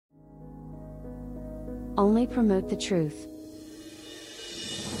only promote the truth.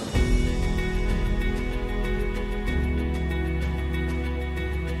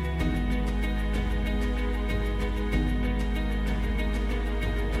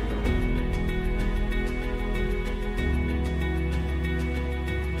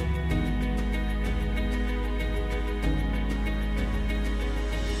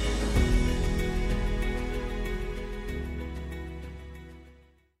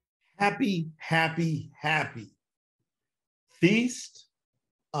 Happy Feast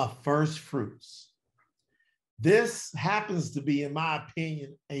of First Fruits. This happens to be, in my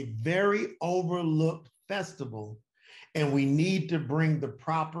opinion, a very overlooked festival, and we need to bring the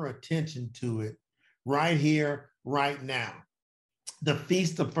proper attention to it right here, right now. The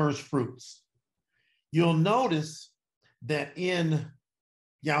Feast of First Fruits. You'll notice that in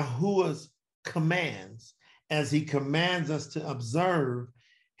Yahuwah's commands, as he commands us to observe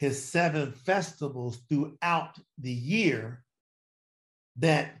his 7 festivals throughout the year,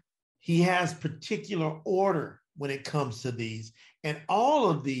 that he has particular order when it comes to these. And all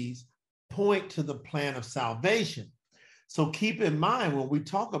of these point to the plan of salvation. So keep in mind, when we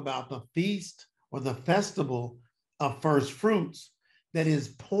talk about the feast or the festival of first fruits, that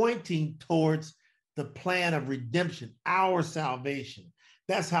is pointing towards the plan of redemption, our salvation.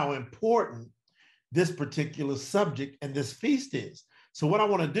 That's how important this particular subject and this feast is. So what I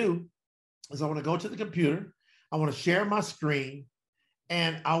want to do is I want to go to the computer. I want to share my screen,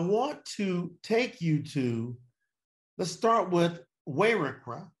 and I want to take you to, let's start with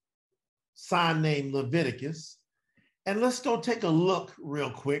Wayrekra, sign name Leviticus. And let's go take a look real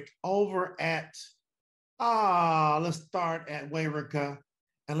quick over at, let's start at Wayrekra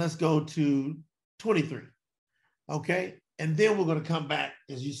and let's go to 23. Okay. And then we're going to come back.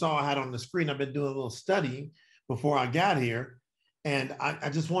 As you saw, I had on the screen, I've been doing a little studying before I got here. And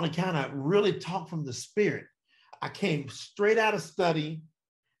I just want to kind of really talk from the spirit. I came straight out of study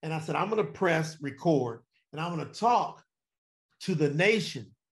and I said, I'm going to press record and I'm going to talk to the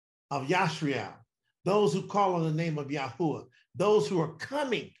nation of Yashriel, those who call on the name of Yahuwah, those who are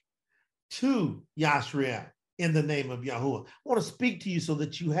coming to Yashriel in the name of Yahuwah. I want to speak to you so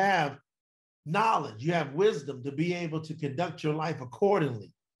that you have knowledge, you have wisdom to be able to conduct your life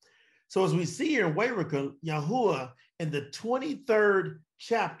accordingly. So as we see here in Wayrekha, Yahuwah in the 23rd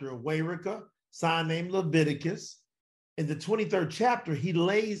chapter of Wayrekha, sign named Leviticus, in the 23rd chapter, he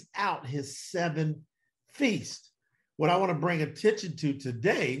lays out his 7 feasts. What I want to bring attention to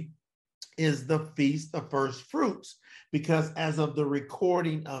today is the Feast of First Fruits, because as of the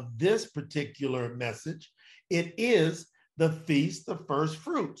recording of this particular message, it is the Feast of First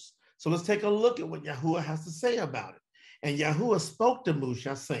Fruits. So let's take a look at what Yahuwah has to say about it. And Yahuwah spoke to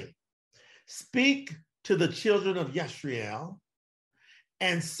Moshe, saying, speak to the children of Yashriel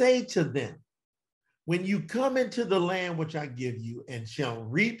and say to them, when you come into the land which I give you and shall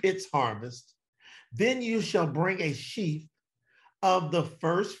reap its harvest, then you shall bring a sheaf of the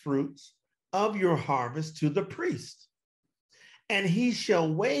first fruits of your harvest to the priest, and he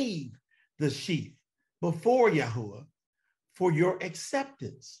shall wave the sheaf before Yahuwah for your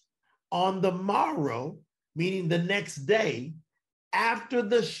acceptance on the morrow, meaning the next day after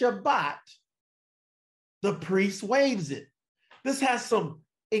the Shabbat. The priest waves it. This has some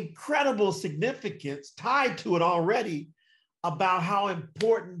incredible significance tied to it already about how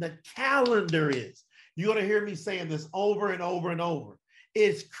important the calendar is. You're going to hear me saying this over and over and over.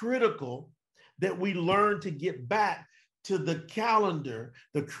 It's critical that we learn to get back to the calendar,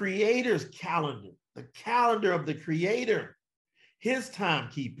 the Creator's calendar, the calendar of the Creator, his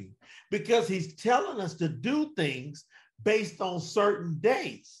timekeeping, because he's telling us to do things based on certain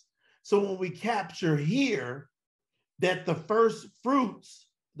days. So when we capture here that the first fruits,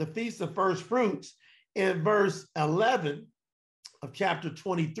 the Feast of First Fruits, in verse 11 of chapter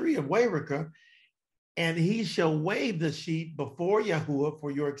 23 of Wayrekha, and he shall wave the sheaf before Yahuwah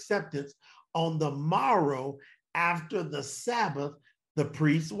for your acceptance on the morrow after the Sabbath, the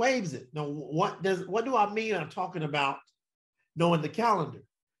priest waves it. Now, what do I mean? I'm talking about knowing the calendar.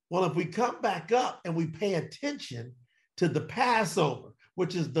 Well, if we come back up and we pay attention to the Passover,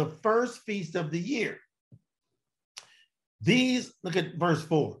 which is the first feast of the year. These, look at verse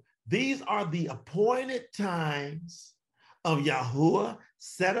 4. These are the appointed times of Yahuwah,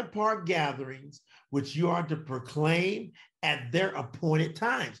 set apart gatherings, which you are to proclaim at their appointed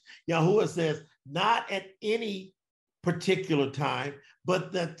times. Yahuwah says, not at any particular time,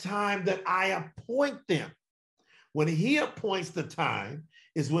 but the time that I appoint them. When he appoints the time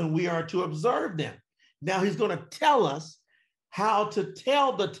is when we are to observe them. Now he's going to tell us how to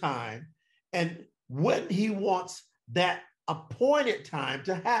tell the time and when he wants that appointed time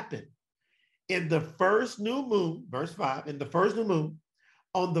to happen. In the first new moon, verse 5, in the first new moon,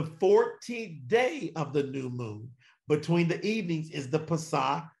 on the 14th day of the new moon, between the evenings is the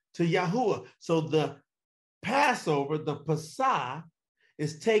Passah to Yahuwah. So the Passover, the Passah,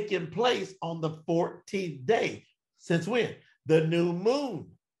 is taking place on the 14th day. Since when? The new moon.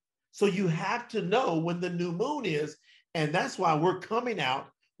 So you have to know when the new moon is, and that's why we're coming out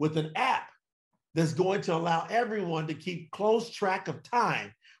with an app that's going to allow everyone to keep close track of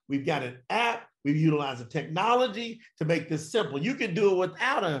time. We've got an app. We've utilized a technology to make this simple. You can do it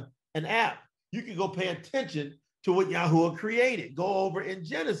without an app. You can go pay attention to what Yahuwah created. Go over in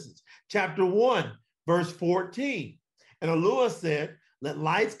Genesis chapter 1, verse 14. And Elohim said, let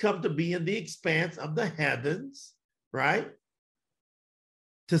lights come to be in the expanse of the heavens, right?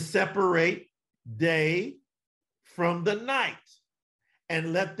 To separate day from the night,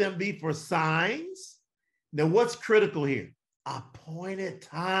 and let them be for signs. Now, what's critical here? Appointed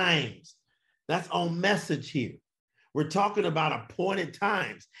times. That's on message here. We're talking about appointed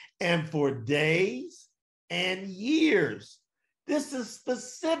times and for days and years. This is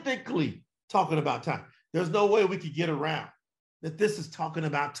specifically talking about time. There's no way we could get around that this is talking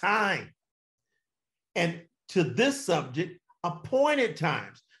about time. And to this subject, appointed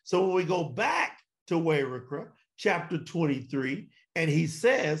times. So when we go back to Wayrekra, chapter 23, and he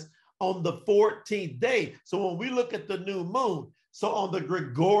says on the 14th day. So when we look at the new moon, so on the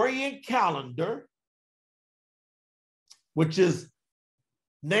Gregorian calendar, which is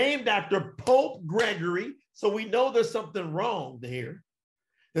named after Pope Gregory, so we know there's something wrong here,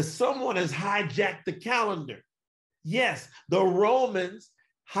 that someone has hijacked the calendar. Yes, the Romans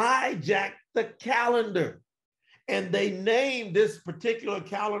hijacked the calendar. And they named this particular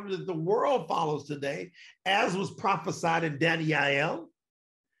calendar that the world follows today, as was prophesied in Daniel,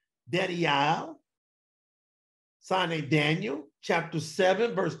 sign named Daniel, chapter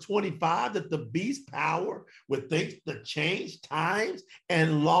 7, verse 25, that the beast power would think to change times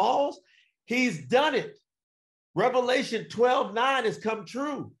and laws. He's done it. Revelation 12:9 has come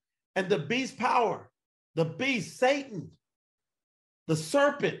true. And the beast power, the beast, Satan, the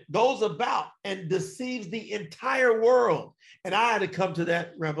serpent, goes about and deceives the entire world. And I had to come to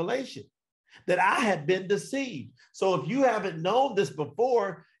that revelation that I had been deceived. So if you haven't known this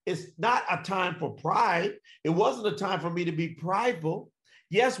before, it's not a time for pride. It wasn't a time for me to be prideful.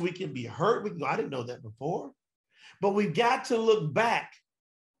 Yes, we can be hurt. We can go, I didn't know that before. But we've got to look back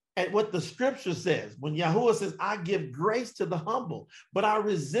at what the scripture says. When Yahuwah says, I give grace to the humble, but I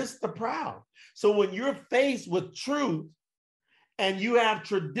resist the proud. So when you're faced with truth, and you have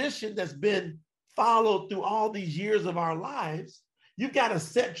tradition that's been followed through all these years of our lives, you've got to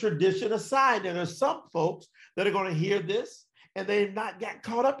set tradition aside. And there's some folks that are going to hear this and they've not got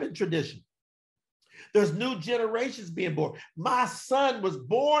caught up in tradition. There's new generations being born. My son was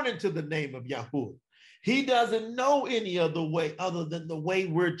born into the name of Yahuwah. He doesn't know any other way other than the way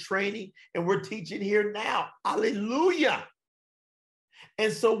we're training and we're teaching here now. Hallelujah.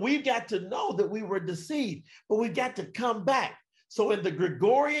 And so we've got to know that we were deceived, but we've got to come back. So in the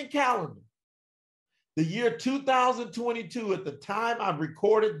Gregorian calendar, the year 2022, at the time I've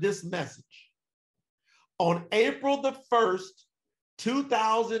recorded this message, on April the 1st,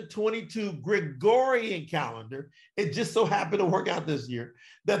 2022 Gregorian calendar, it just so happened to work out this year,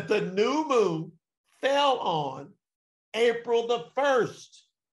 that the new moon fell on April the 1st.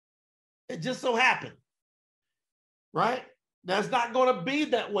 It just so happened, right? That's not going to be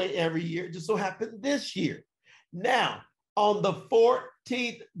that way every year. It just so happened this year. Now, on the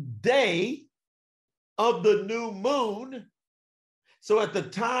 14th day of the new moon, so at the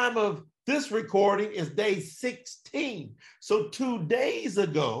time of this recording is day 16. So 2 days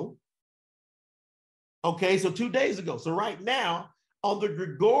ago, okay, so 2 days ago. So right now on the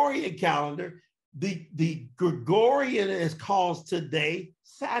Gregorian calendar, the Gregorian is called today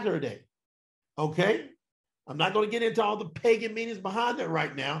Saturday, okay? I'm not going to get into all the pagan meanings behind that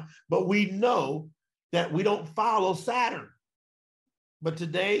right now, but we know that we don't follow Saturn. But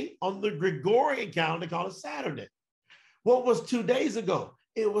today on the Gregorian calendar, call it Saturday. What was 2 days ago?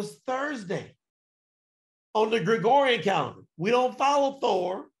 It was Thursday on the Gregorian calendar. We don't follow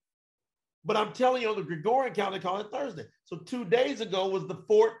Thor, but I'm telling you on the Gregorian calendar, call it Thursday. So 2 days ago was the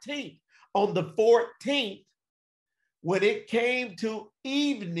 14th. On the 14th, when it came to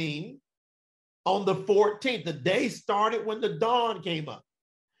evening, on the 14th, the day started when the dawn came up.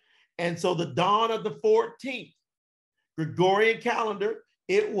 And so the dawn of the 14th, Gregorian calendar,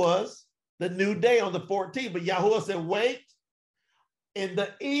 it was the new day on the 14th. But Yahuwah said, wait, in the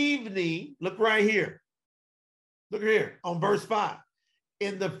evening, look right here. Look here on verse 5.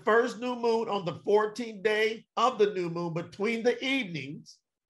 In the first new moon, on the 14th day of the new moon, between the evenings,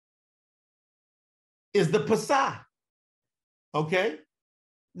 is the Passah. Okay?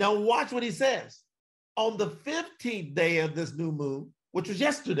 Now watch what he says. On the 15th day of this new moon, which was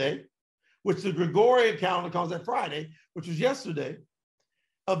yesterday, which the Gregorian calendar calls that Friday, which was yesterday,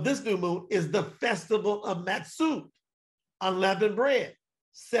 of this new moon is the festival of Matzot, unleavened bread.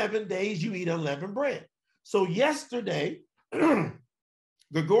 7 days you eat unleavened bread. So yesterday,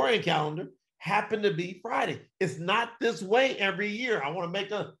 Gregorian calendar happened to be Friday. It's not this way every year. I want to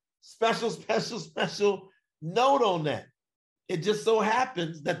make a special note on that. It just so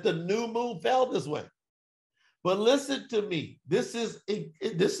happens that the new moon fell this way. But listen to me. This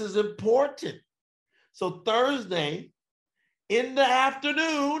is important. So Thursday, in the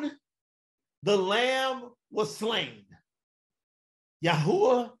afternoon, the lamb was slain.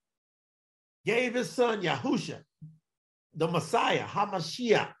 Yahuwah gave his son Yahusha, the Messiah,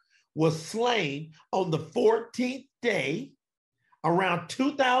 Hamashiach, was slain on the 14th day, around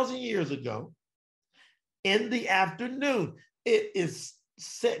 2,000 years ago, in the afternoon. It is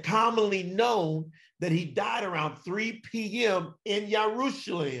commonly known that he died around 3 p.m. in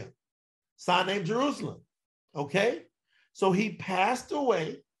Jerusalem, sign named Jerusalem. Okay? So he passed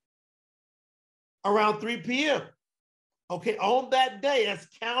away around 3 p.m. Okay, on that day, that's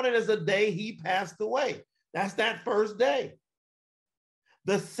counted as a day he passed away. That's that first day.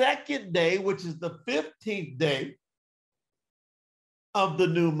 The second day, which is the 15th day of the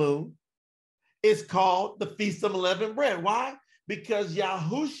new moon, is called the Feast of Unleavened Bread. Why? Because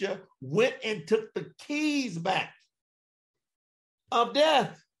Yahusha went and took the keys back of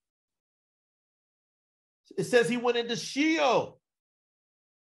death. It says he went into Sheol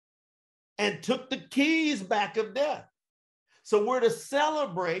and took the keys back of death. So we're to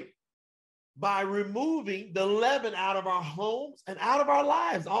celebrate by removing the leaven out of our homes and out of our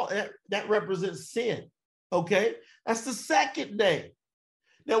lives. All that represents sin. Okay? That's the second day.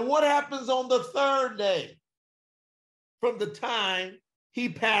 Now, what happens on the third day from the time he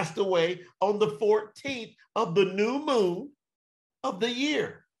passed away on the 14th of the new moon of the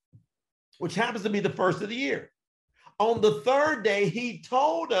year, which happens to be the first of the year? On the third day, he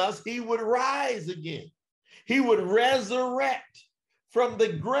told us he would rise again. He would resurrect from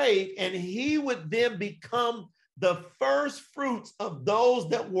the grave, and he would then become the first fruits of those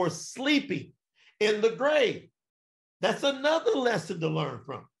that were sleeping in the grave. That's another lesson to learn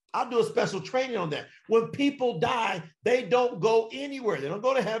from. I'll do a special training on that. When people die, they don't go anywhere. They don't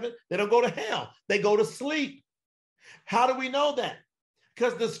go to heaven. They don't go to hell. They go to sleep. How do we know that?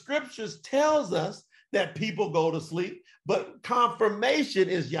 Because the scriptures tells us that people go to sleep, but confirmation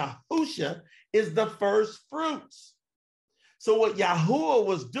is Yahusha is the first fruits. So what Yahuwah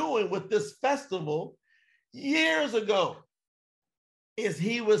was doing with this festival years ago is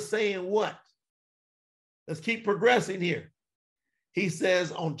he was saying what? Let's keep progressing here. He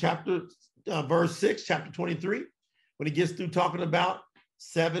says on verse 6, chapter 23, when he gets through talking about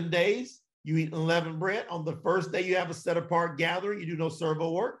 7 days, you eat unleavened bread. On the first day, you have a set apart gathering. You do no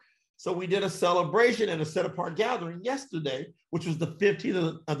servile work. So we did a celebration and a set apart gathering yesterday, which was the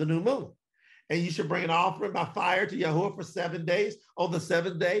 15th of the new moon. And you should bring an offering by fire to Yahuwah for 7 days. On the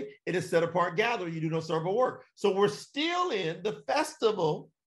seventh day, it is set apart gathering. You do no servile work. So we're still in the festival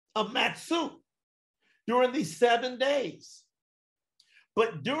of Matzot during these 7 days.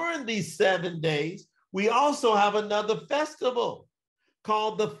 But during these 7 days, we also have another festival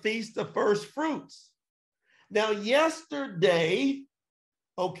called the Feast of First Fruits. Now, yesterday,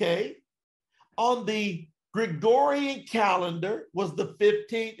 okay, on the Gregorian calendar was the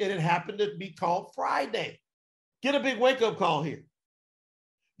 15th, and it happened to be called Friday. Get a big wake-up call here.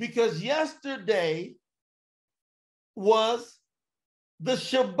 Because yesterday was the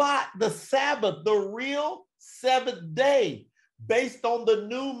Shabbat, the Sabbath, the real seventh day, based on the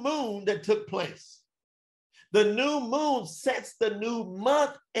new moon that took place. The new moon sets the new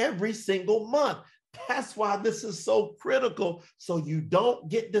month every single month. That's why this is so critical, so you don't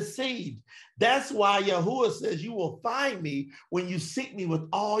get deceived. That's why Yahuwah says you will find me when you seek me with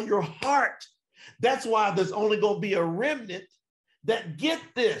all your heart. That's why there's only going to be a remnant that get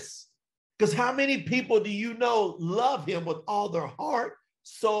this. Because how many people do you know love him with all their heart,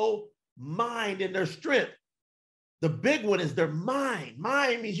 soul, mind, and their strength? The big one is their mind.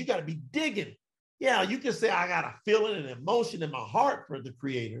 Mind means you got to be digging. Yeah, you can say, I got a feeling and emotion in my heart for the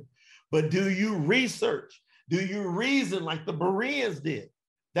Creator, but do you research? Do you reason like the Bereans did?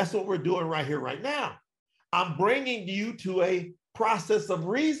 That's what we're doing right here, right now. I'm bringing you to a process of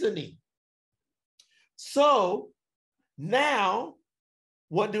reasoning. So now,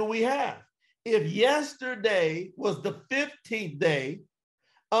 what do we have? If yesterday was the 15th day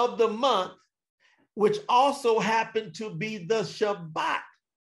of the month, which also happened to be the Shabbat,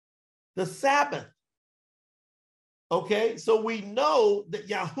 the Sabbath, Okay, so we know that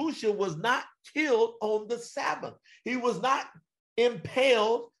Yahusha was not killed on the Sabbath. He was not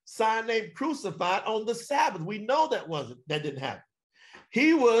impaled, sign name crucified on the Sabbath. We know that didn't happen.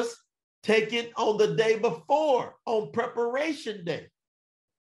 He was taken on the day before, on preparation day.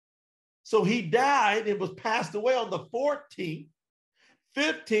 So he died and was passed away on the 14th.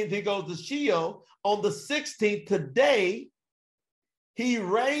 15th, he goes to Sheol. On the 16th, today, he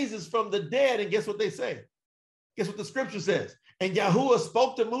raises from the dead. And guess what they say? Guess what the scripture says? And Yahuwah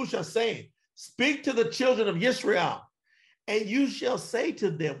spoke to Moshe, saying, speak to the children of Israel, and you shall say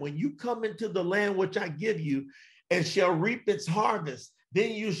to them, when you come into the land which I give you, and shall reap its harvest,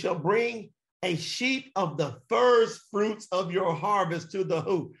 then you shall bring a sheaf of the first fruits of your harvest to the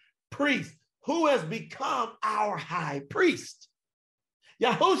who? Priest, who has become our high priest,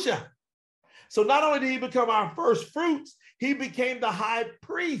 Yahusha. So not only did he become our first fruits, he became the high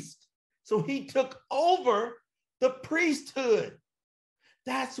priest. So he took over the priesthood.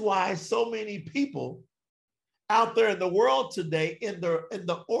 That's why so many people out there in the world today, in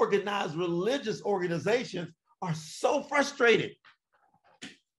the organized religious organizations, are so frustrated.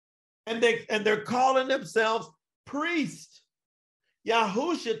 And they're calling themselves priests.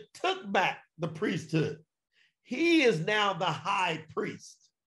 Yahusha took back the priesthood. He is now the high priest.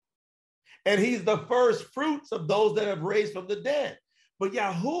 And he's the first fruits of those that have raised from the dead. But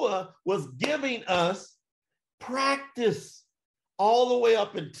Yahuwah was giving us practice all the way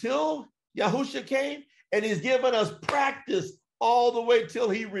up until Yahusha came, and he's given us practice all the way till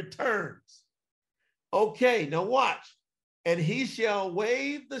he returns. Okay, now watch. And he shall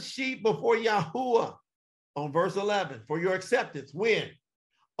wave the sheep before Yahuwah, on verse 11, for your acceptance. When?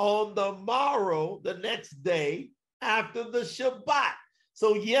 On the morrow, the next day, after the Shabbat.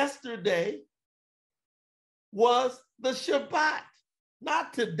 So yesterday was the Shabbat,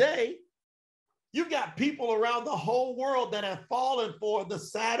 not today. You got people around the whole world that have fallen for the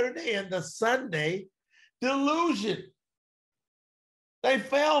Saturday and the Sunday delusion. They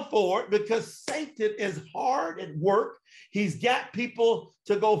fell for it because Satan is hard at work. He's got people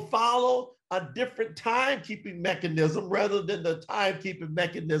to go follow a different timekeeping mechanism rather than the timekeeping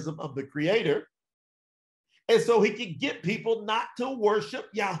mechanism of the Creator. And so he can get people not to worship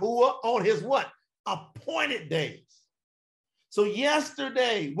Yahuwah on his what? Appointed days. So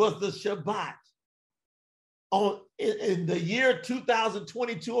yesterday was the Shabbat. In the year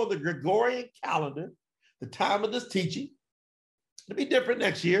 2022 on the Gregorian calendar, the time of this teaching, it'll be different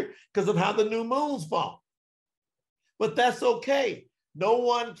next year because of how the new moons fall. But that's okay. No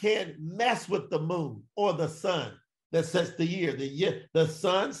one can mess with the moon or the sun that sets the year. The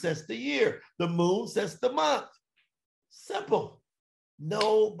sun sets the year. The moon sets the month. Simple.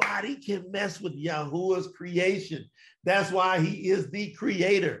 Nobody can mess with Yahuwah's creation. That's why he is the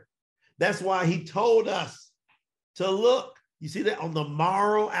creator. That's why he told us to look. You see that on the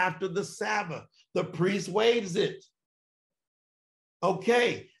morrow after the Sabbath, the priest waves it.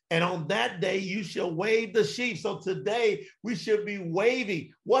 Okay. And on that day, you shall wave the sheaf. So today we should be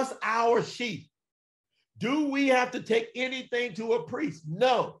waving. What's our sheaf? Do we have to take anything to a priest?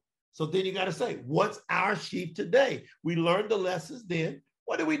 No. So then you got to say, what's our sheaf today? We learned the lessons then.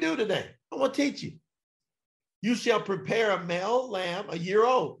 What do we do today? I'm going to teach you. You shall prepare a male lamb, a year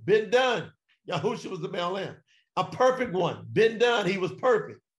old, been done. Yahusha was the male lamb. A perfect one, been done. He was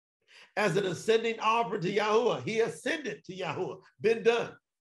perfect. As an ascending offering to Yahuwah, he ascended to Yahuwah, been done.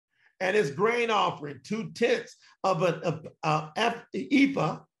 And his grain offering, 2/10 of an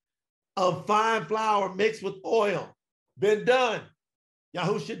ephah of fine flour mixed with oil, been done.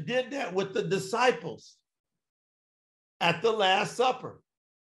 Yahusha did that with the disciples at the Last Supper.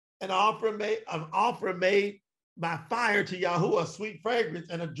 An offering made by fire to Yahuwah, sweet fragrance,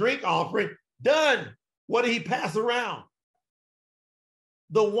 and a drink offering, done. What did he pass around?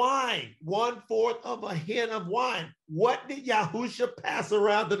 The wine, 1/4 of a hin of wine. What did Yahusha pass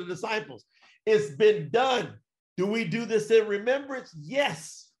around to the disciples? It's been done. Do we do this in remembrance?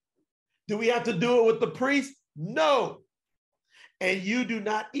 Yes. Do we have to do it with the priest? No. And you do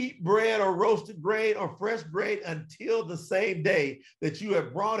not eat bread or roasted grain or fresh grain until the same day that you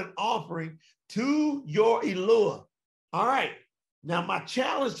have brought an offering to your Elohim. All right. Now, my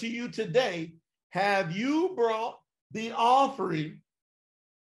challenge to you today, have you brought the offering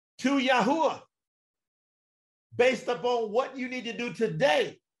to Yahuwah based upon what you need to do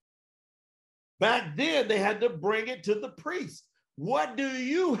today? Back then, they had to bring it to the priest. What do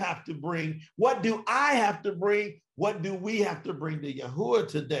you have to bring? What do I have to bring? What do we have to bring to Yahuwah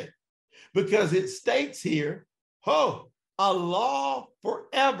today? Because it states here, a law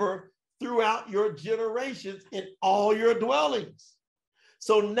forever throughout your generations in all your dwellings.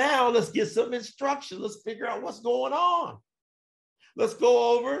 So now let's get some instruction. Let's figure out what's going on. Let's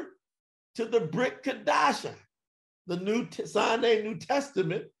go over to the Brit Kadasha, the Sinai New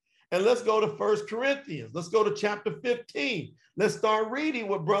Testament, and let's go to 1 Corinthians. Let's go to chapter 15. Let's start reading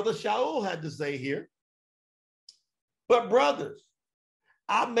what Brother Shaul had to say here. But brothers,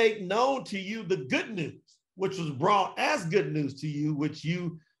 I make known to you the good news, which was brought as good news to you, which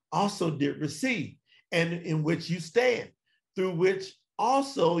you also did receive, and in which you stand, through which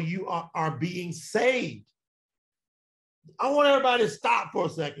also you are being saved. I want everybody to stop for a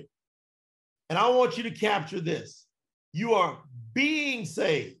second, and I want you to capture this. You are being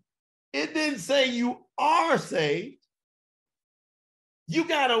saved. It didn't say you are saved. You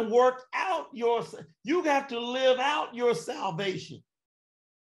got to work out you have to live out your salvation.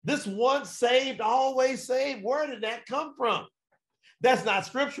 This once saved, always saved, where did that come from? That's not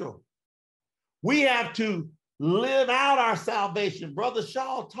scriptural. We have to live out our salvation. Brother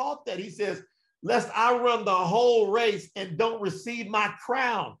Shaw taught that. He says, lest I run the whole race and don't receive my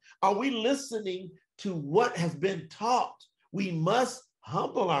crown. Are we listening to what has been taught? We must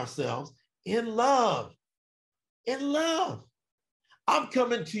humble ourselves in love. In love. I'm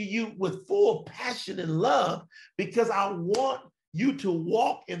coming to you with full passion and love because I want you to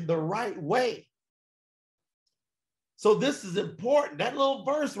walk in the right way. So this is important. That little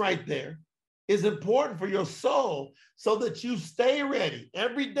verse right there is important for your soul so that you stay ready.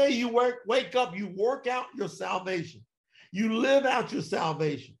 Every day you wake up, you work out your salvation. You live out your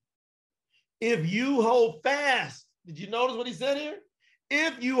salvation. If you hold fast, did you notice what he said here?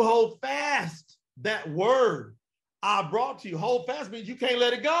 If you hold fast that word I brought to you, hold fast means you can't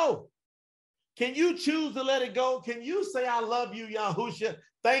let it go. Can you choose to let it go? Can you say, I love you, Yahusha?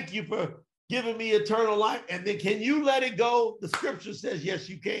 Thank you for giving me eternal life. And then can you let it go? The scripture says, yes,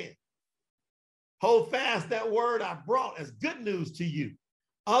 you can. Hold fast that word I brought as good news to you.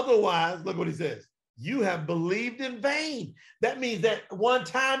 Otherwise, look what he says. You have believed in vain. That means that one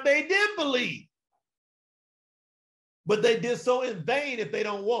time they did believe. But they did so in vain if they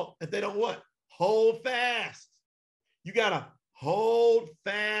don't walk. If they don't what? Hold fast. You got to hold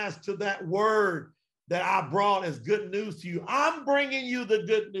fast to that word that I brought as good news to you. I'm bringing you the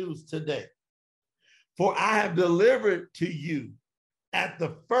good news today. For I have delivered to you at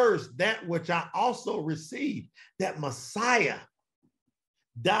the first that which I also received, that Messiah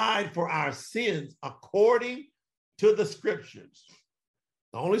died for our sins according to the scriptures.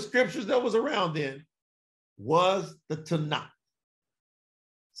 The only scriptures that was around then was the Tanakh,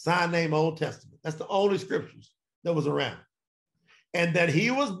 Sinai Old Testament. That's the only scriptures that was around. And that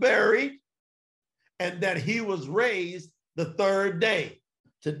he was buried and that he was raised the third day.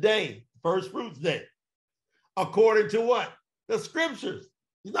 Today, first fruits day. According to what? The scriptures.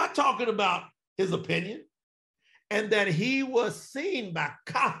 He's not talking about his opinion. And that he was seen by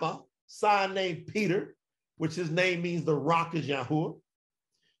Kapha, son named Peter, which his name means the rock is Yahuwah.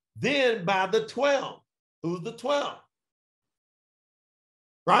 Then by the 12. Who's the 12?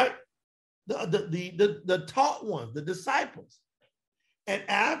 Right? The taught ones, the disciples. And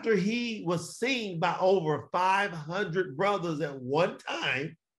after he was seen by over 500 brothers at one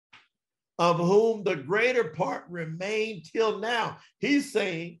time, of whom the greater part remain till now. He's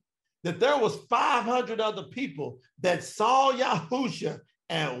saying that there was 500 other people that saw Yahusha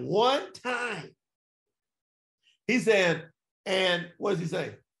at one time. He said, and what does he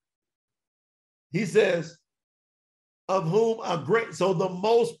say? He says, of whom a great, so the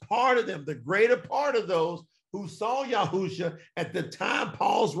most part of them, the greater part of those who saw Yahusha at the time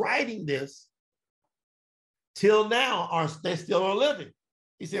Paul's writing this, till now they still are living.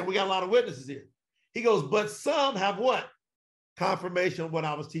 He said, we got a lot of witnesses here. He goes, but some have what? Confirmation of what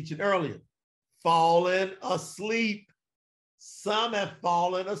I was teaching earlier. Fallen asleep. Some have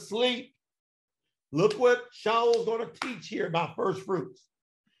fallen asleep. Look what Shaul's going to teach here about first fruits.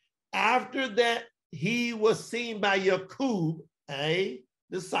 After that, he was seen by Yakub, a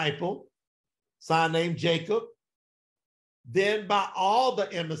disciple, son named Jacob, then by all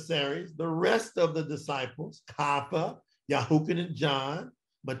the emissaries, the rest of the disciples, Kapha, Yahukin and John,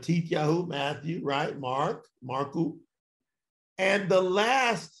 Matityahu, Matthew, right? Marku. And the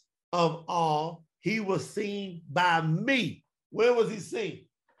last of all, he was seen by me. When was he seen?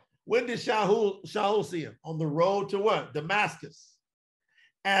 When did Shaul see him? On the road to what? Damascus.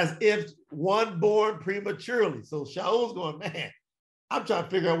 As if one born prematurely. So Shaul's going, man, I'm trying to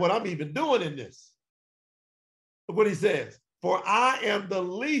figure out what I'm even doing in this. Look what he says. For I am the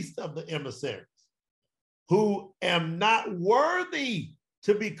least of the emissaries, who am not worthy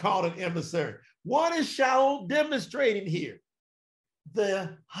to be called an emissary. What is Shaul demonstrating here?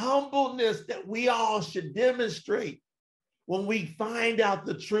 The humbleness that we all should demonstrate when we find out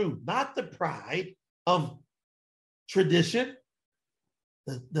the truth, not the pride of tradition,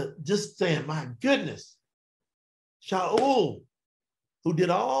 just saying, my goodness, Shaul, who did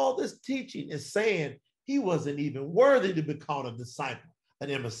all this teaching, is saying he wasn't even worthy to be called a disciple, an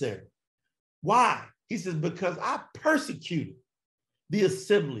emissary. Why? He says, because I persecuted the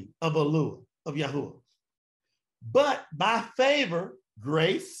assembly of Eluah, of Yahuwah. But by favor,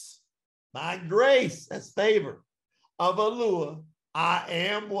 grace, by grace, that's favor of Eluah, I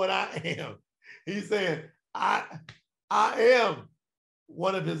am what I am. He's saying, I am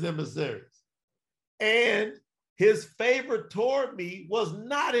one of his emissaries. And his favor toward me was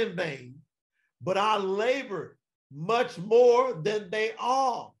not in vain, but I labored much more than they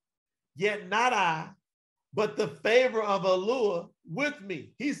all. Yet not I, but the favor of Eluah with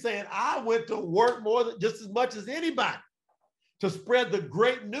me. He's saying, I went to work more than just as much as anybody to spread the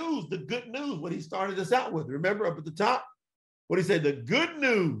great news, the good news, what he started us out with. Remember up at the top? What he said, the good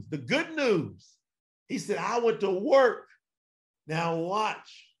news, the good news. He said, I went to work. Now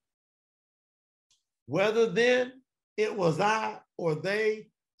watch. Whether then it was I or they,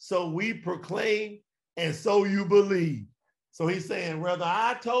 so we proclaim and so you believe. So he's saying, whether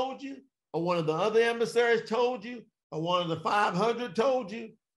I told you or one of the other emissaries told you or one of the 500 told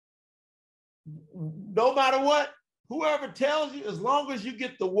you, no matter what, whoever tells you, as long as you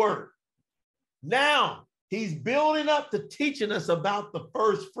get the word. Now, he's building up to teaching us about the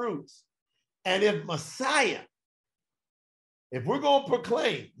first fruits. And if Messiah, if we're going to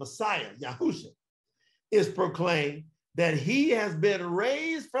proclaim Messiah, Yahusha, is proclaimed that he has been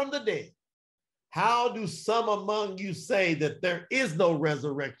raised from the dead, how do some among you say that there is no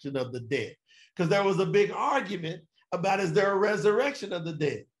resurrection of the dead? Because there was a big argument about, is there a resurrection of the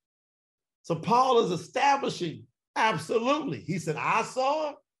dead? So Paul is establishing, absolutely. He said, I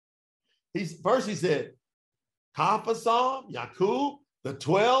saw him. First he said, Kapha saw him, Yakub, the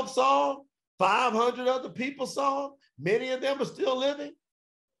 12 saw him, 500 other people saw him. Many of them are still living.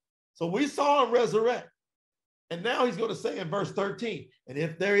 So we saw him resurrect. And now he's going to say in verse 13, and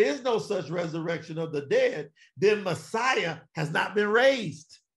if there is no such resurrection of the dead, then Messiah has not been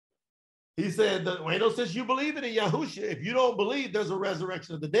raised. He said, ain't no sense you believing in Yahusha if you don't believe there's a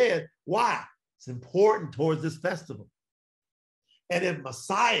resurrection of the dead. Why? It's important towards this festival. And if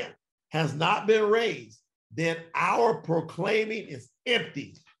Messiah has not been raised, then our proclaiming is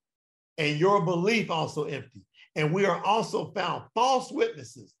empty and your belief also empty. And we are also found false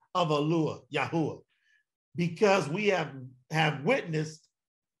witnesses of Eluah, Yahuwah, because we have witnessed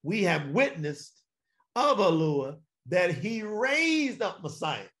of Eluah that he raised up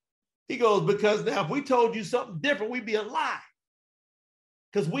Messiah. He goes, because now if we told you something different, we'd be a lie.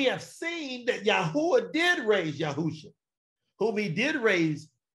 Because we have seen that Yahuwah did raise Yahusha, whom he did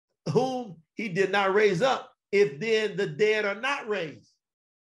not raise up, if then the dead are not raised.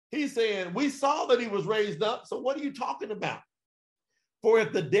 He's saying, we saw that he was raised up, so what are you talking about? For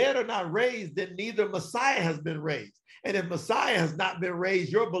if the dead are not raised, then neither Messiah has been raised. And if Messiah has not been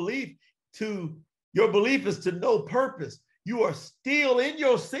raised, your belief is to no purpose. You are still in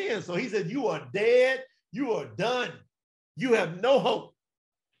your sins. So he said, you are dead, you are done. You have no hope.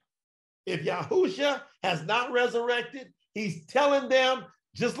 If Yahusha has not resurrected, he's telling them,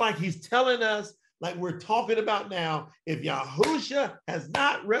 just like he's telling us, like we're talking about now, if Yahusha has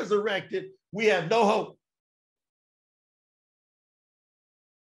not resurrected, we have no hope.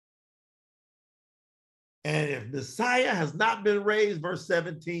 And if Messiah has not been raised, verse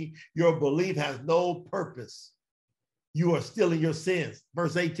 17, your belief has no purpose. You are still in your sins.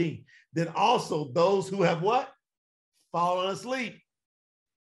 Verse 18, then also those who have what? Fallen asleep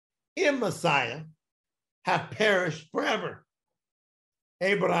in Messiah have perished forever.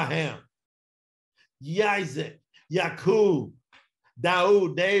 Abraham, Isaac, Yakub,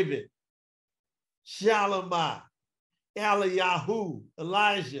 Daud, David, Shalimah, Eliyahu,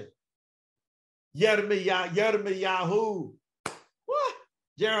 Elijah, Yirmiyahu, what?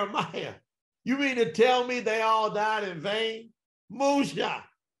 Jeremiah. You mean to tell me they all died in vain? Musha,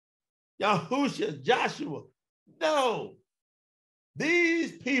 Yahusha, Joshua. No.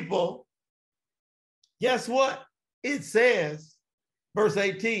 These people, guess what? It says, verse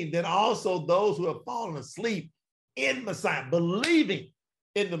 18, that also those who have fallen asleep in Messiah, believing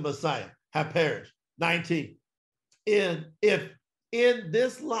in the Messiah, have perished. 19. If in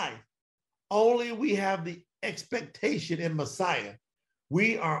this life only we have the expectation in Messiah,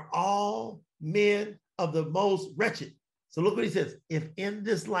 we are all men of the most wretched. So look what he says. If in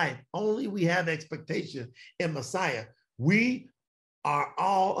this life only we have expectation in Messiah, we are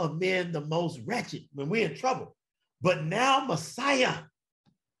all of men the most wretched when we're in trouble. But now Messiah.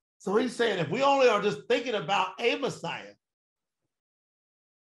 So he's saying if we only are just thinking about a Messiah,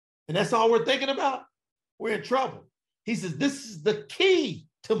 and that's all we're thinking about, we're in trouble. He says, this is the key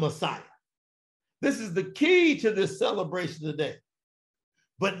to Messiah. This is the key to this celebration today.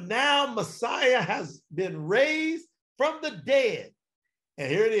 But now Messiah has been raised from the dead.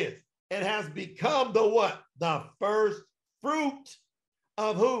 And here it is. It has become the what? The first fruit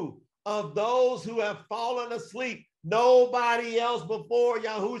of who? Of those who have fallen asleep. Nobody else before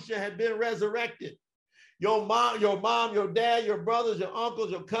Yahushua had been resurrected. Your mom, your dad, your brothers, your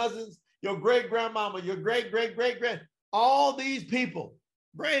uncles, your cousins, your great-grandmama, your great-great-great-grand, all these people,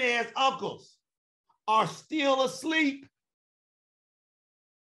 great aunts, uncles, are still asleep.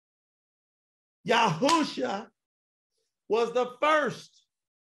 Yahushua was the first.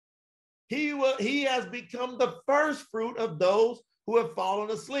 He has become the first fruit of those who have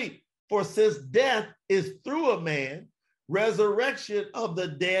fallen asleep. For since death is through a man, resurrection of the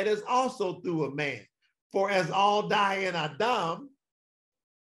dead is also through a man. For as all die in Adam,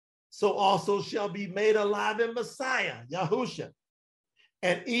 so also shall be made alive in Messiah, Yahushua.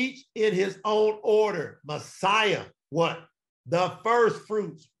 And each in his own order. Messiah, what? The first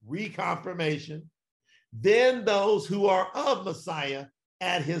fruits, reconfirmation. Then those who are of Messiah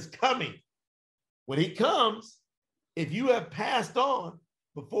at his coming. When he comes, if you have passed on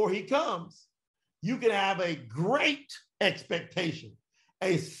before he comes, you can have a great expectation,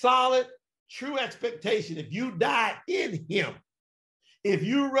 a solid, true expectation. If you die in him, if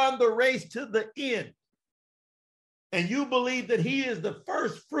you run the race to the end, and you believe that he is the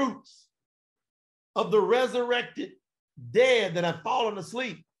first fruits of the resurrected dead that have fallen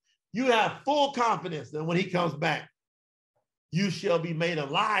asleep, you have full confidence that when he comes back, you shall be made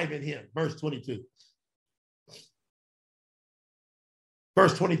alive in him. Verse 22.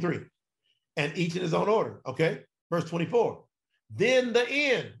 Verse 23. And each in his own order. Okay. Verse 24. Then the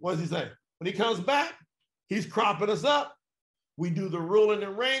end. What does he say? When he comes back, he's cropping us up. We do the ruling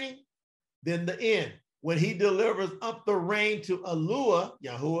and reigning. Then the end. When he delivers up the reign to Elua,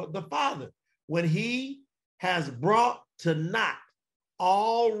 Yahuwah the Father. When he has brought to naught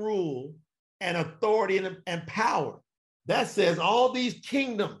all rule and authority and power. That says all these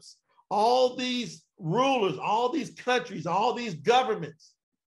kingdoms, all these rulers, all these countries, all these governments,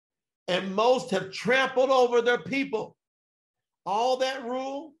 and most have trampled over their people. All that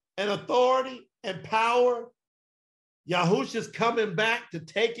rule and authority and power, Yahushua's coming back to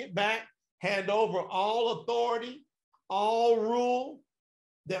take it back, hand over all authority, all rule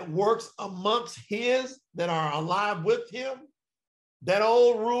that works amongst his that are alive with him. That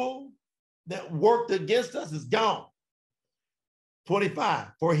old rule that worked against us is gone. 25,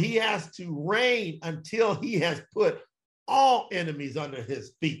 for he has to reign until he has put all enemies under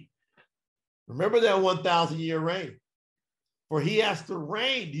his feet. Remember that 1,000-year reign. For he has to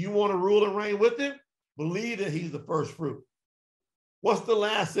reign. Do you want to rule and reign with him? Believe that he's the first fruit. What's the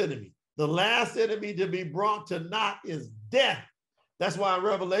last enemy? The last enemy to be brought to naught is death. That's why in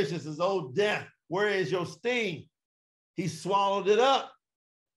Revelation it says, oh, death, where is your sting? He swallowed it up.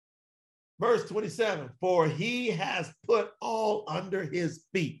 Verse 27, for he has put all under his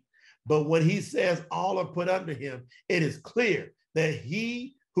feet. But when he says all are put under him, it is clear that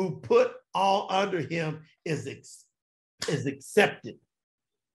he who put all under him is accepted.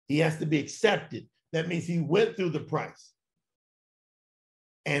 He has to be accepted. That means he went through the price.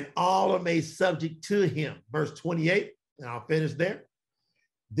 And all are made subject to him. Verse 28, and I'll finish there.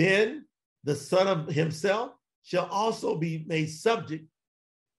 Then the Son of himself shall also be made subject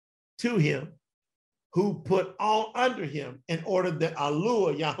to him who put all under him in order that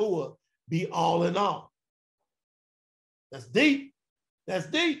Elua, Yahuwah, be all in all. That's deep. That's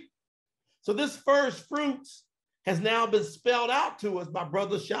deep. So this first fruits has now been spelled out to us by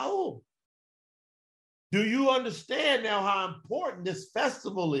Brother Shaul. Do you understand now how important this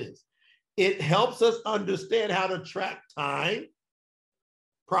festival is? It helps us understand how to track time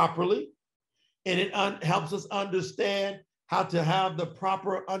properly, and it helps us understand how to have the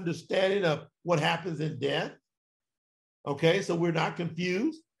proper understanding of what happens in death. Okay, so we're not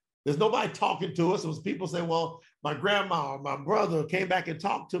confused. There's nobody talking to us. When people say, well, my grandma or my brother came back and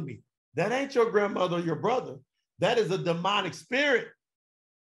talked to me. That ain't your grandmother or your brother. That is a demonic spirit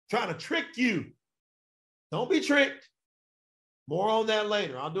trying to trick you. Don't be tricked. More on that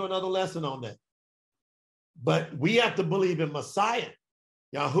later. I'll do another lesson on that. But we have to believe in Messiah,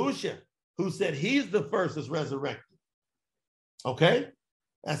 Yahushua, who said he's the first that's resurrected. Okay?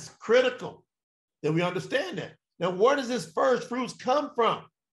 That's critical that we understand that. Now, where does this first fruits come from?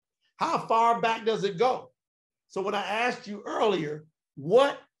 How far back does it go? So when I asked you earlier,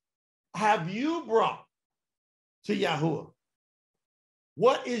 what have you brought to Yahuwah?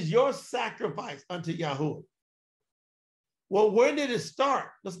 What is your sacrifice unto Yahuwah? Well, when did it start?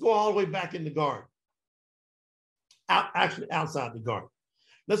 Let's go all the way back in the garden. Actually, outside the garden.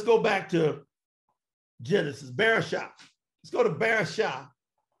 Let's go back to Genesis, Bereshah. Let's go to Bereshah,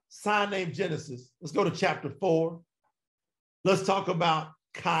 sign named Genesis. Let's go to chapter 4. Let's talk about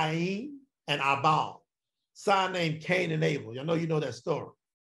Cain and Abel, sign named Cain and Abel. I know you know that story.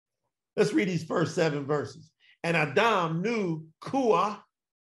 Let's read these first 7 verses. And Adam knew Kua,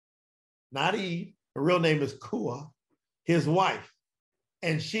 not Eve, her real name is Kua, his wife,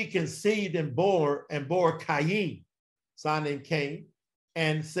 and she conceived and bore Cain, son named Cain,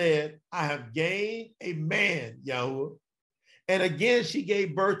 and said, I have gained a man, Yahuwah. And again, she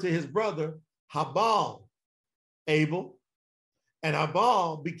gave birth to his brother, Habal, Abel. And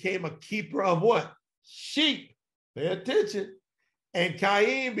Habal became a keeper of what? Sheep. Pay attention. And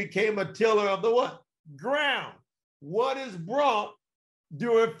Cain became a tiller of the what? Ground. What is brought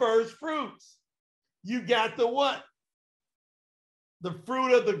during first fruits? You got the what? The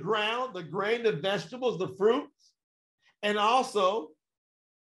fruit of the ground, the grain, the vegetables, the fruits, and also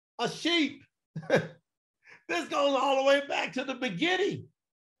a sheep. This goes all the way back to the beginning.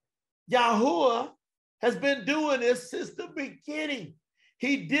 Yahuwah has been doing this since the beginning.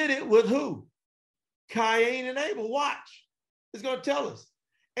 He did it with who? Cain and Abel. Watch. It's going to tell us.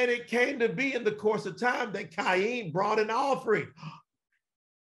 And it came to be in the course of time that Cain brought an offering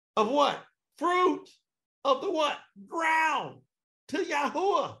of what? Fruit of the what? Ground to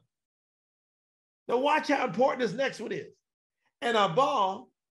Yahuwah. Now watch how important this next one is. And Abel,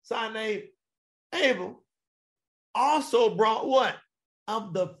 son named Abel, also brought what?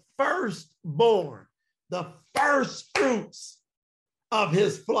 Of the firstborn, the first fruits of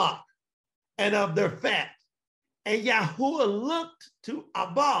his flock and of their fat. And Yahuwah looked to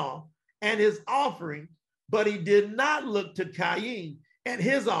Abel and his offering, but he did not look to Cain and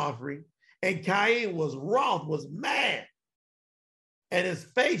his offering. And Cain was wroth, was mad, and his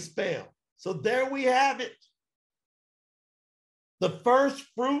face fell. So there we have it. The first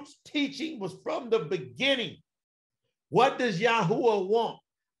fruits teaching was from the beginning. What does Yahuwah want?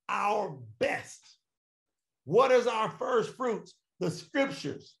 Our best. What is our first fruits? The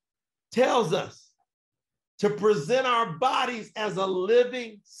scriptures tells us to present our bodies as a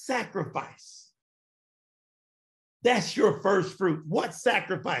living sacrifice. That's your first fruit. What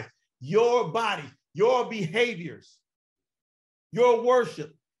sacrifice? Your body, your behaviors, your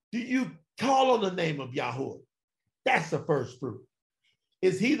worship. Do you call on the name of Yahuwah? That's the first fruit.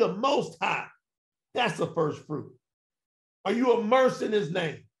 Is he the Most High? That's the first fruit. Are you immersed in his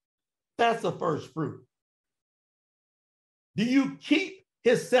name? That's the first fruit. Do you keep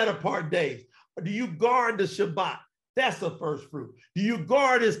his set apart days? Or do you guard the Shabbat? That's the first fruit. Do you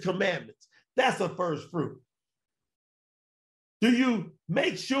guard his commandments? That's the first fruit. Do you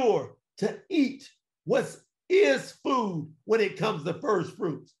make sure to eat what is food when it comes to first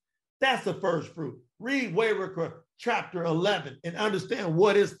fruits? That's the first fruit. Read Wayrekah chapter 11 and understand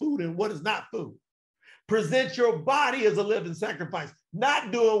what is food and what is not food. Present your body as a living sacrifice,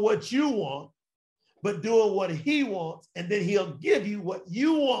 not doing what you want, but doing what he wants, and then he'll give you what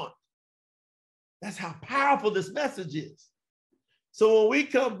you want. That's how powerful this message is. So when we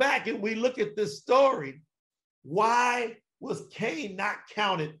come back and we look at this story, why was Cain not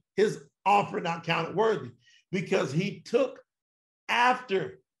counted, his offering not counted worthy? Because he took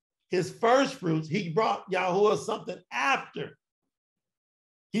after his first fruits, he brought Yahuwah something after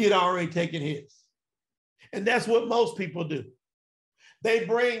he had already taken his. And that's what most people do. They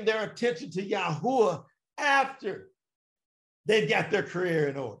bring their attention to Yahuwah after they've got their career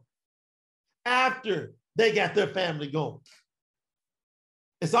in order, after they got their family going.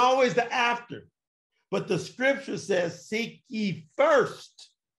 It's always the after. But the scripture says, seek ye first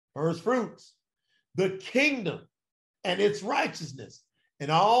fruits, the kingdom and its righteousness,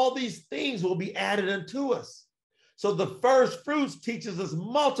 and all these things will be added unto us. So the first fruits teaches us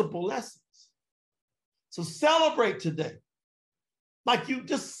multiple lessons. So celebrate today. Like you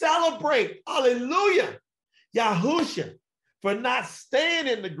just celebrate, hallelujah, Yahusha, for not staying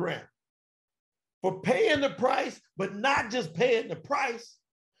in the ground, for paying the price, but not just paying the price.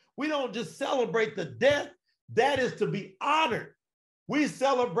 We don't just celebrate the death. That is to be honored. We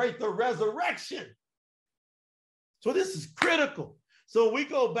celebrate the resurrection. So this is critical. So we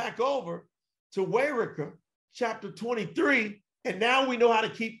go back over to Wayrekah, chapter 23, and now we know how to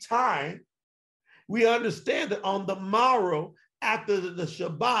keep time. We understand that on the morrow after the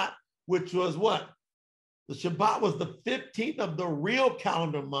Shabbat, which was what? The Shabbat was the 15th of the real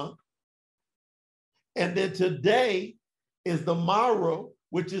calendar month. And then today is the morrow,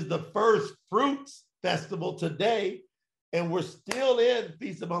 which is the first fruits festival today. And we're still in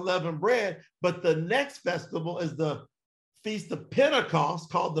Feast of Unleavened Bread, but the next festival is the Feast of Pentecost,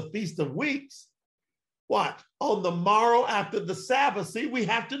 called the Feast of Weeks, what? On the morrow after the Sabbath. See, we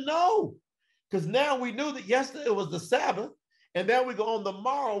have to know, because now we knew that yesterday was the Sabbath, and then we go on the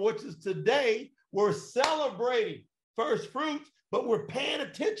morrow, which is today. We're celebrating first fruits, but we're paying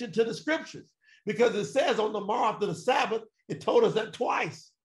attention to the scriptures, because it says on the morrow after the Sabbath, it told us that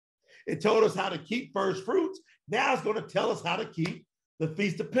twice. It told us how to keep first fruits. Now it's going to tell us how to keep the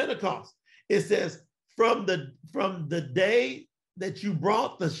Feast of Pentecost. It says, from the day that you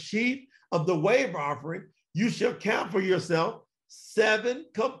brought the sheaf of the wave offering, you shall count for yourself 7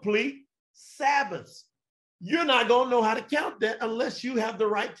 complete Sabbaths. You're not going to know how to count that unless you have the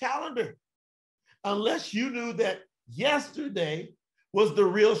right calendar, unless you knew that yesterday was the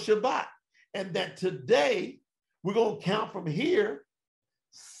real Shabbat, and that today we're going to count from here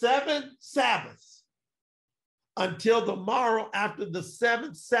 7 Sabbaths until the morrow after the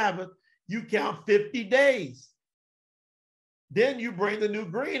 7th Sabbath. You count 50 days. Then you bring the new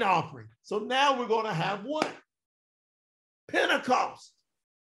grain offering. So now we're going to have what? Pentecost.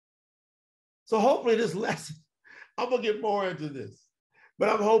 So hopefully this lesson, I'm going to get more into this, but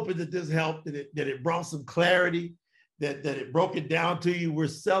I'm hoping that this helped, that it brought some clarity, that it broke it down to you. We're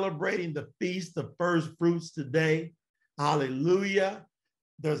celebrating the Feast of First Fruits today. Hallelujah.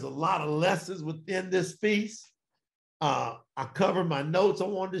 There's a lot of lessons within this feast. I covered my notes I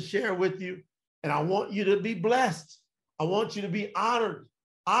wanted to share with you, and I want you to be blessed. I want you to be honored,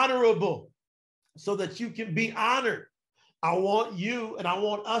 honorable, so that you can be honored. I want you and I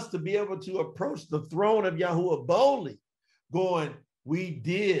want us to be able to approach the throne of Yahuwah boldly, going, we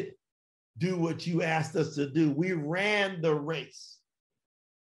did do what you asked us to do. We ran the race.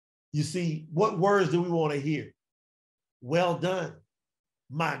 You see, what words do we want to hear? Well done,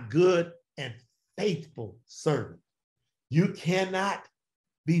 my good and faithful servant. You cannot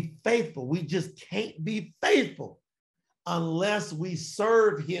be faithful. We just can't be faithful unless we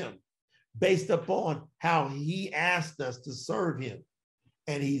serve him based upon how he asked us to serve him.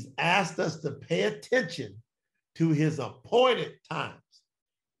 And he's asked us to pay attention to his appointed times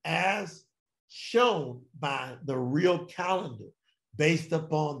as shown by the real calendar based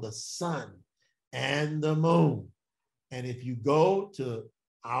upon the sun and the moon. And if you go to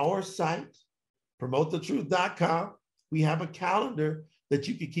our site, PromoteTheTruth.com, we have a calendar that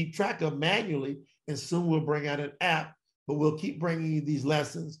you can keep track of manually, and soon we'll bring out an app, but we'll keep bringing you these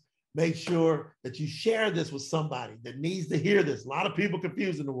lessons. Make sure that you share this with somebody that needs to hear this. A lot of people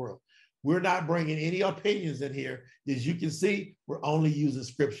confused in the world. We're not bringing any opinions in here. As you can see, we're only using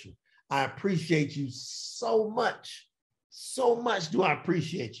scripture. I appreciate you so much. So much do I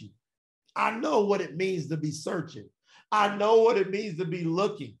appreciate you. I know what it means to be searching. I know what it means to be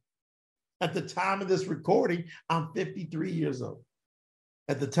looking. At the time of this recording, I'm 53 years old.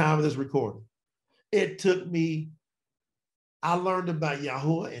 At the time of this recording, it took me, I learned about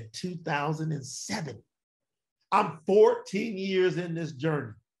Yahuwah in 2007. I'm 14 years in this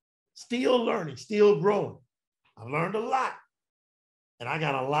journey, still learning, still growing. I learned a lot, and I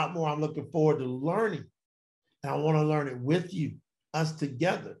got a lot more I'm looking forward to learning. And I want to learn it with you, us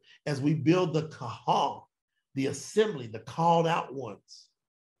together, as we build the kahal, the assembly, the called out ones.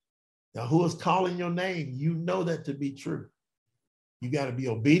 Now, who is calling your name? You know that to be true. You got to be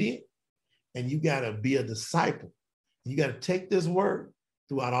obedient, and you got to be a disciple. You got to take this word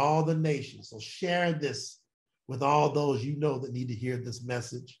throughout all the nations. So share this with all those you know that need to hear this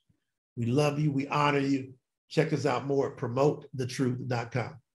message. We love you. We honor you. Check us out more at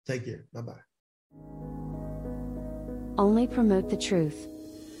PromoteTheTruth.com. Take care. Bye-bye. Only Promote the Truth.